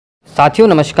साथियों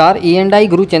नमस्कार, E&I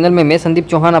गुरु channel में मैं संदीप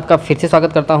चौहान आपका फिर से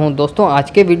स्वागत करता हूं। दोस्तों आज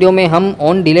के वीडियो में हम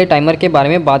ऑन डिले टाइमर के बारे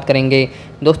में बात करेंगे।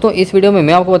 दोस्तों इस वीडियो में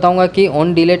मैं आपको बताऊंगा कि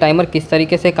ऑन डिले टाइमर किस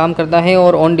तरीके से काम करता है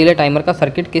और ऑन डिले टाइमर का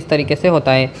सर्किट किस तरीके से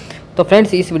होता है। तो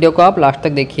फ्रेंड्स इस वीडियो को आप लास्ट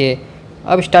तक देखिए।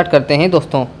 अब स्टार्ट करते हैं।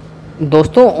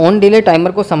 दोस्तों ऑन डिले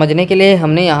टाइमर को समझने के लिए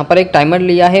हमने यहाँ पर एक टाइमर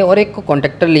लिया है और एक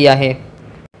कॉन्टेक्टर लिया है।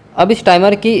 अब इस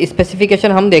टाइमर की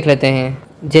स्पेसिफिकेशन हम देख लेते हैं।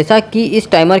 जैसा कि इस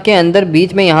टाइमर के अंदर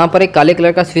बीच में यहाँ पर एक काले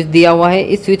कलर का स्विच दिया हुआ है।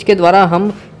 इस स्विच के द्वारा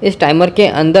हम इस टाइमर के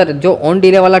अंदर जो ऑन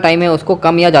डिले वाला टाइम है उसको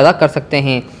कम या ज़्यादा कर सकते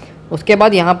हैं। उसके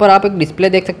बाद यहाँ पर आप एक डिस्प्ले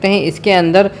देख सकते हैं, इसके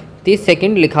अंदर 30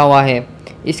 सेकंड लिखा हुआ है।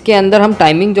 इसके अंदर हम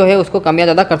टाइमिंग जो है उसको कम या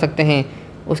ज़्यादा कर सकते हैं।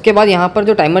 उसके बाद यहाँ पर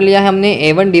जो टाइमर लिया है हमने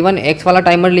A1D1X वाला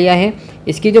टाइमर लिया है।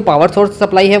 इसकी जो पावर सोर्स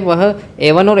सप्लाई है वह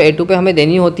A1 और A2 पे हमें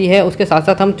देनी होती है। उसके साथ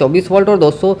साथ हम 24 वोल्ट और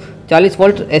 240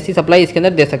 वोल्ट ऐसी सप्लाई इसके अंदर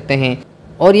दे सकते हैं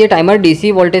और ये टाइमर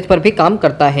DC वोल्टेज पर भी काम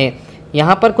करता है।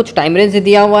 यहाँ पर कुछ टाइम रेंज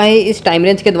दिया हुआ है। इस टाइम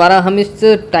रेंज के द्वारा हम इस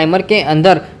टाइमर के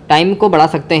अंदर टाइम को बढ़ा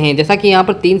सकते हैं। जैसा कि यहाँ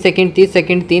पर 3 सेकंड, 30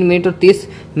 सेकंड, 3 मिनट और 30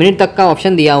 मिनट तक का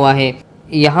ऑप्शन दिया हुआ है।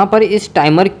 यहाँ पर इस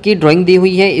टाइमर की ड्राइंग दी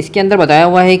हुई है। इसके अंदर बताया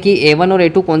हुआ है कि A1 और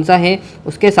A2 कौन सा है,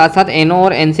 उसके साथ साथ NO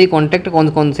और NC कॉन्टैक्ट कौन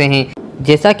कौन से हैं।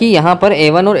 जैसा कि यहाँ पर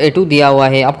A1 और A2 दिया हुआ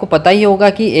है। आपको पता ही होगा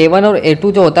कि A1 और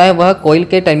A2 जो होता है वह कोइल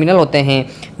के टर्मिनल होते हैं।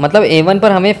 मतलब A1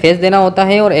 पर हमें फेस देना होता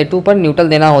है और A2 पर न्यूट्रल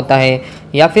देना होता है।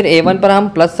 या फिर A1 पर हम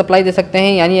प्लस सप्लाई दे सकते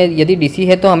हैं, यानी यदि DC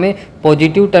है तो हमें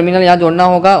पॉजिटिव टर्मिनल यहाँ जोड़ना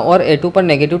होगा और A2 पर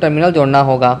नेगेटिव टर्मिनल जोड़ना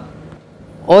होगा।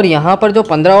 और यहाँ पर जो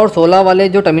 15 और 16 वाले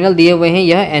जो टर्मिनल दिए हुए हैं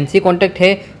यह NC कॉन्टैक्ट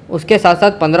है। उसके साथ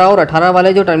साथ 15 और 18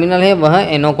 वाले जो टर्मिनल है वह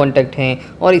NO कॉन्टैक्ट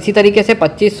हैं। और इसी तरीके से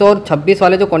 25 और 26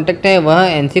 वाले जो कॉन्टैक्ट हैं वह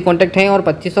NC कॉन्टैक्ट हैं और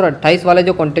 25 और 28 वाले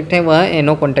जो कॉन्टैक्ट हैं वह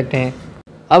NO कॉन्टैक्ट हैं।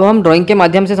 अब हम ड्राइंग के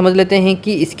माध्यम से समझ लेते हैं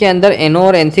कि इसके अंदर NO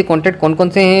और NC कॉन्टैक्ट कौन कौन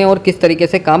से हैं और किस तरीके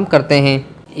से काम करते हैं।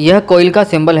 यह कोइल का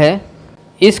सिंबल है।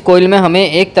 इस कोइल में हमें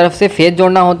एक तरफ से फेज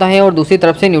जोड़ना होता है और दूसरी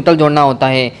तरफ से न्यूट्रल जोड़ना होता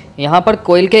है। यहाँ पर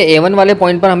कोइल के A1 वाले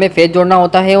पॉइंट पर हमें फेज जोड़ना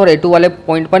होता है और A2 वाले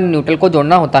पॉइंट पर न्यूट्रल को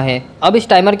जोड़ना होता है। अब इस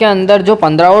टाइमर के अंदर जो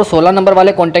 15 और 16 नंबर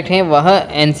वाले कॉन्टैक्ट हैं वह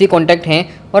NC कॉन्टैक्ट हैं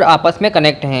और आपस में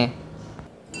कनेक्ट हैं।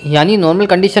 यानी नॉर्मल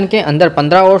कंडीशन के अंदर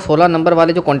 15 और 16 नंबर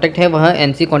वाले जो कॉन्टैक्ट हैं वह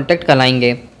NC कॉन्टैक्ट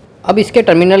कहलाएंगे। अब इसके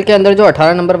टर्मिनल के अंदर जो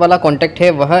 18 नंबर वाला कॉन्टैक्ट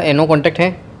है वह NO कॉन्टैक्ट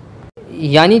है।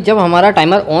 यानी जब हमारा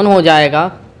टाइमर ऑन हो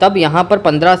जाएगा तब यहाँ पर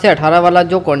 15 से 18 वाला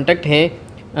जो कॉन्टैक्ट है,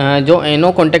 जो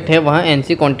NO कॉन्टैक्ट है वह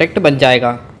NC कॉन्टैक्ट बन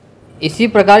जाएगा। इसी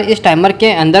प्रकार इस टाइमर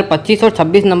के अंदर 25 और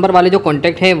 26 नंबर वाले जो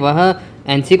कॉन्टैक्ट है वह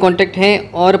NC कॉन्टैक्ट है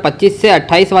और 25 से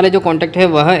 28 वाले जो कॉन्टैक्ट है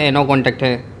वह NO कॉन्टैक्ट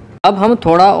है। अब हम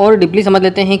थोड़ा और डीपली समझ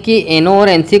लेते हैं कि NO और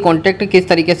NC कॉन्टैक्ट किस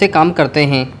तरीके से काम करते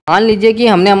हैं। मान लीजिए कि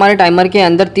हमने हमारे टाइमर के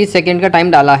अंदर 30 सेकेंड का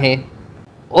टाइम डाला है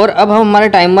और अब हम हमारे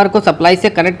टाइमर को सप्लाई से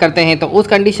कनेक्ट करते हैं, तो उस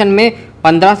कंडीशन में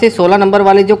 15 से 16 नंबर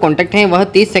वाले जो कॉन्टैक्ट हैं वह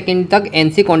 30 सेकंड तक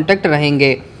NC कॉन्टैक्ट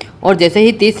रहेंगे। और जैसे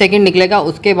ही 30 सेकंड निकलेगा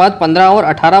उसके बाद 15 और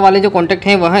 18 वाले जो कॉन्टैक्ट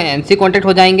हैं वह NC कॉन्टैक्ट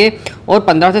हो जाएंगे और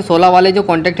 15 से 16 वाले जो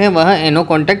कॉन्टैक्ट हैं वह NO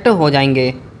कॉन्टैक्ट हो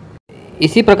जाएंगे।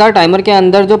 इसी प्रकार टाइमर के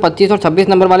अंदर जो 25 और 26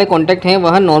 नंबर वाले कॉन्टैक्ट हैं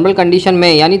वह नॉर्मल कंडीशन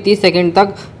में यानी 30 सेकेंड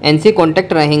तक NC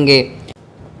कॉन्टैक्ट रहेंगे।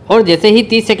 और जैसे ही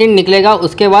 30 सेकंड निकलेगा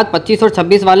उसके बाद 25 और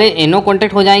 26 वाले NO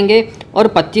कॉन्टैक्ट हो जाएंगे और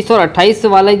 25 और 28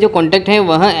 वाले जो कॉन्टैक्ट हैं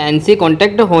वह NC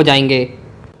कॉन्टैक्ट हो जाएंगे।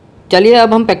 चलिए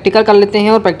अब हम प्रैक्टिकल कर लेते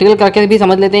हैं और प्रैक्टिकल करके भी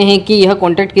समझ लेते हैं कि यह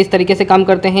कॉन्टैक्ट किस तरीके से काम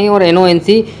करते हैं और NO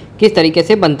NC किस तरीके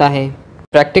से बनता है।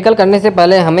 प्रैक्टिकल करने से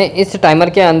पहले हमें इस टाइमर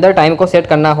के अंदर टाइम को सेट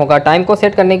करना होगा। टाइम को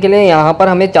सेट करने के लिए यहाँ पर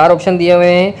हमें 4 ऑप्शन दिए हुए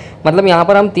हैं। मतलब यहाँ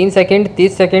पर हम 3 सेकंड,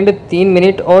 30 सेकंड, 3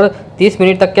 मिनट और 30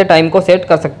 मिनट तक के टाइम को सेट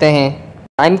कर सकते हैं।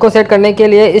 टाइम को सेट करने के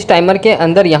लिए इस टाइमर के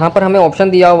अंदर यहाँ पर हमें ऑप्शन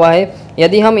दिया हुआ है।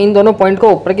 यदि हम इन दोनों पॉइंट को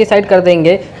ऊपर की साइड कर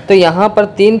देंगे तो यहाँ पर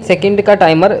 3 सेकंड का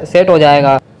टाइमर सेट हो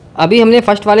जाएगा। अभी हमने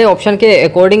फर्स्ट वाले ऑप्शन के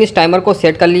अकॉर्डिंग इस टाइमर को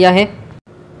सेट कर लिया है।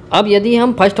 अब यदि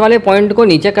हम फर्स्ट वाले पॉइंट को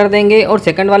नीचे कर देंगे और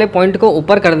सेकंड वाले पॉइंट को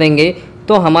ऊपर कर देंगे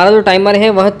तो हमारा जो टाइमर है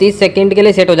वह 30 सेकंड के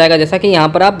लिए सेट हो जाएगा, जैसा कि यहाँ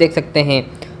पर आप देख सकते हैं।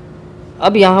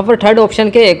 अब यहाँ पर थर्ड ऑप्शन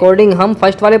के अकॉर्डिंग हम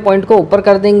फर्स्ट वाले पॉइंट को ऊपर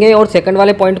कर देंगे और सेकंड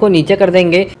वाले पॉइंट को नीचे कर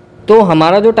देंगे तो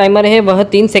हमारा जो टाइमर है वह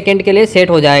 3 सेकंड के लिए सेट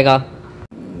हो जाएगा।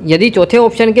 यदि चौथे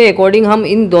ऑप्शन के अकॉर्डिंग हम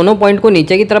इन दोनों पॉइंट को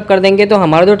नीचे की तरफ कर देंगे तो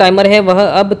हमारा जो टाइमर है वह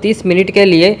अब 30 मिनट के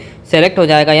लिए सेलेक्ट हो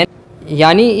जाएगा।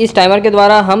 यानी इस टाइमर के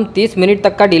द्वारा हम 30 मिनट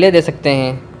तक का डिले दे सकते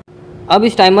हैं। अब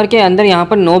इस टाइमर के अंदर यहाँ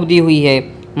पर नॉब दी हुई है।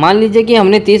 मान लीजिए कि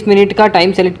हमने 30 मिनट का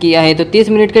टाइम सेलेक्ट किया है तो 30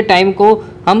 मिनट के टाइम को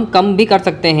हम कम भी कर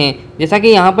सकते हैं। जैसा कि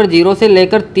यहाँ पर 0 से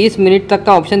लेकर 30 मिनट तक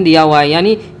का ऑप्शन दिया हुआ है।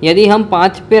 यानी यदि हम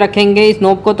 5 पे रखेंगे इस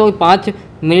नॉब को तो 5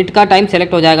 मिनट का टाइम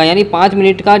सेलेक्ट हो जाएगा, यानी 5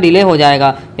 मिनट का डिले हो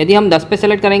जाएगा। यदि हम 10 पे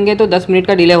सेलेक्ट करेंगे तो 10 मिनट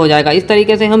का डिले हो जाएगा। इस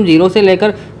तरीके से हम 0 से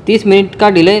लेकर 30 मिनट का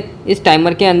डिले इस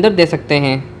टाइमर के अंदर दे सकते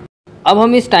हैं। अब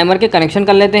हम इस टाइमर के कनेक्शन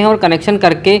कर लेते हैं और कनेक्शन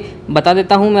करके बता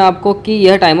देता हूं मैं आपको कि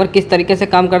यह टाइमर किस तरीके से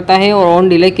काम करता है और ऑन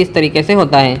डिले किस तरीके से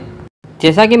होता है।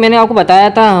 जैसा कि मैंने आपको बताया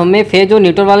था, हमें फेज और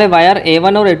न्यूट्रल वाले वायर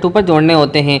A1 और A2 पर जोड़ने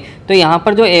होते हैं। तो यहाँ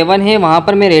पर जो A1 है वहाँ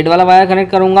पर मैं रेड वाला वायर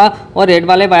कनेक्ट करूँगा और रेड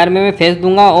वाले वायर में मैं फेज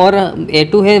दूंगा, और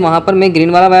A2 है वहाँ पर मैं ग्रीन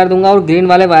वाला वायर दूंगा और ग्रीन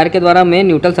वाले वायर के द्वारा मैं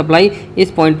न्यूट्रल सप्लाई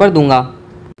इस पॉइंट पर दूंगा।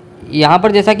 यहाँ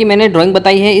पर जैसा कि मैंने ड्राइंग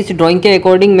बताई है, इस ड्राइंग के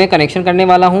अकॉर्डिंग मैं कनेक्शन करने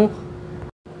वाला हूँ।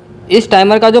 इस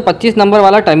टाइमर का जो 25 नंबर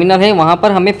वाला टर्मिनल है वहाँ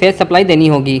पर हमें फेज सप्लाई देनी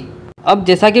होगी। अब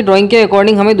जैसा कि ड्राइंग के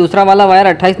अकॉर्डिंग हमें दूसरा वाला वायर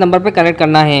 28 नंबर पर कनेक्ट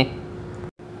करना है,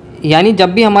 यानी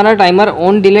जब भी हमारा टाइमर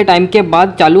ऑन डिले टाइम के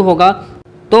बाद चालू होगा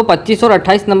तो 25 और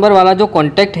 28 नंबर वाला जो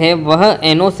कॉन्टैक्ट है वह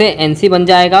NO से NC बन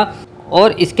जाएगा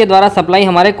और इसके द्वारा सप्लाई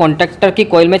हमारे कॉन्टैक्टर की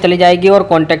कॉइल में चली जाएगी और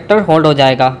कॉन्टैक्टर होल्ड हो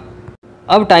जाएगा।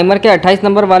 अब टाइमर के 28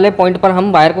 नंबर वाले पॉइंट पर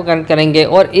हम वायर को कनेक्ट करेंगे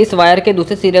और इस वायर के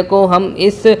दूसरे सिरे को हम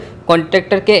इस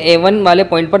कॉन्टैक्टर के A1 वाले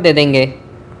पॉइंट पर दे देंगे।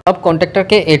 अब कॉन्टैक्टर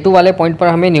के A2 वाले पॉइंट पर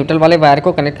हमें न्यूट्रल वाले वायर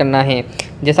को कनेक्ट करना है।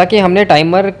 जैसा कि हमने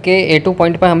टाइमर के A2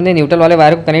 पॉइंट पर हमने न्यूट्रल वाले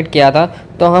वायर को कनेक्ट किया था,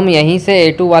 तो हम यहीं से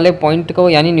A2 वाले पॉइंट को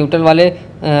यानी न्यूट्रल वाले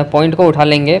पॉइंट को उठा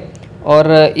लेंगे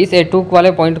और इस A2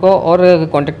 वाले पॉइंट को और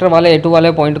कॉन्टैक्टर वाले A2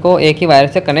 वाले पॉइंट को एक ही वायर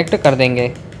से कनेक्ट कर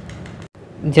देंगे।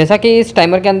 जैसा कि इस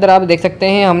टाइमर के अंदर आप देख सकते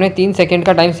हैं, हमने 3 सेकंड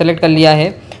का टाइम सेलेक्ट कर लिया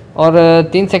है और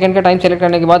 3 सेकंड का टाइम सेलेक्ट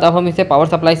करने के बाद अब हम इसे पावर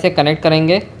सप्लाई से कनेक्ट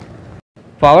करेंगे।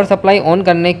 पावर सप्लाई ऑन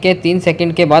करने के 3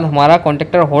 सेकंड के बाद हमारा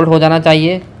कॉन्टैक्टर होल्ड हो जाना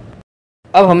चाहिए।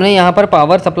 अब हमने यहाँ पर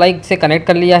पावर सप्लाई से कनेक्ट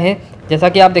कर लिया है। जैसा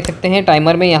कि आप देख सकते हैं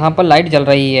टाइमर में यहाँ पर लाइट जल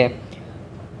रही है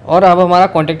और अब हमारा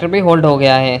कॉन्टैक्टर भी होल्ड हो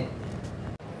गया है।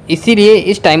 इसीलिए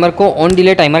इस टाइमर को ऑन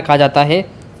डिले टाइमर कहा जाता है,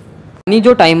 यानी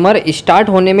जो टाइमर स्टार्ट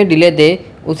होने में डिले दे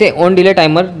उसे ऑन डिले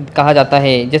टाइमर कहा जाता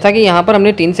है। जैसा कि यहाँ पर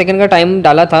हमने 3 सेकंड का टाइम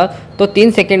डाला था, तो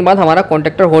 3 सेकंड बाद हमारा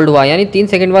कॉन्टैक्टर होल्ड हुआ, यानी 3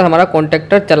 सेकंड बाद हमारा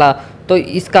कॉन्टैक्टर चला, तो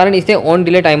इस कारण इसे ऑन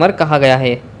डिले टाइमर कहा गया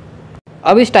है।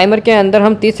 अब इस टाइमर के अंदर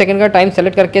हम 30 सेकंड का टाइम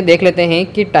सेलेक्ट करके देख लेते हैं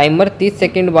कि टाइमर 30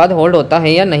 सेकंड बाद होल्ड होता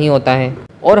है या नहीं होता है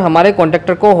और हमारे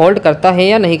कॉन्टैक्टर को होल्ड करता है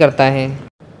या नहीं करता है।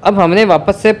 अब हमने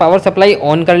वापस से पावर सप्लाई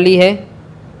ऑन कर ली है।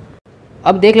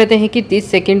 अब देख लेते हैं कि 30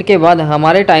 सेकंड के बाद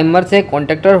हमारे टाइमर से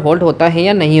कॉन्टैक्टर होल्ड होता है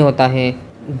या नहीं होता है।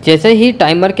 जैसे ही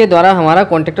टाइमर के द्वारा हमारा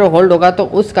कॉन्टैक्टर होल्ड होगा तो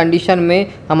उस कंडीशन में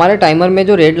हमारे टाइमर में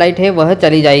जो रेड लाइट है वह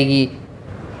चली जाएगी।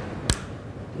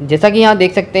 जैसा कि यहाँ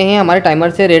देख सकते हैं हमारे टाइमर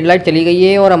से रेड लाइट चली गई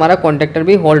है और हमारा कॉन्टैक्टर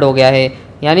भी होल्ड हो गया है,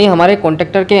 यानी हमारे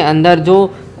कॉन्टैक्टर के अंदर जो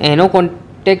NO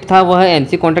कॉन्टैक्ट था वह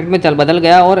NC कॉन्टैक्ट में बदल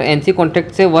गया और NC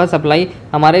कॉन्टैक्ट से वह सप्लाई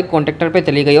हमारे कॉन्टैक्टर पे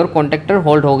चली गई और कॉन्टैक्टर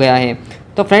होल्ड हो गया है।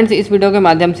 तो फ्रेंड्स, इस वीडियो के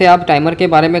माध्यम से आप टाइमर के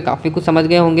बारे में काफ़ी कुछ समझ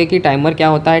गए होंगे कि टाइमर क्या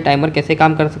होता है, टाइमर कैसे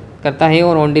काम करता है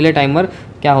और ऑन डिले टाइमर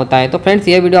क्या होता है। तो फ्रेंड्स,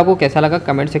 ये वीडियो आपको कैसा लगा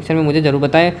कमेंट सेक्शन में मुझे ज़रूर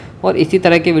बताएं और इसी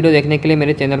तरह के वीडियो देखने के लिए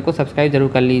मेरे चैनल को सब्सक्राइब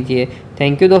जरूर कर लीजिए।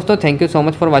 थैंक यू दोस्तों, thank you so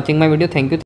much for watching my video. Thank you.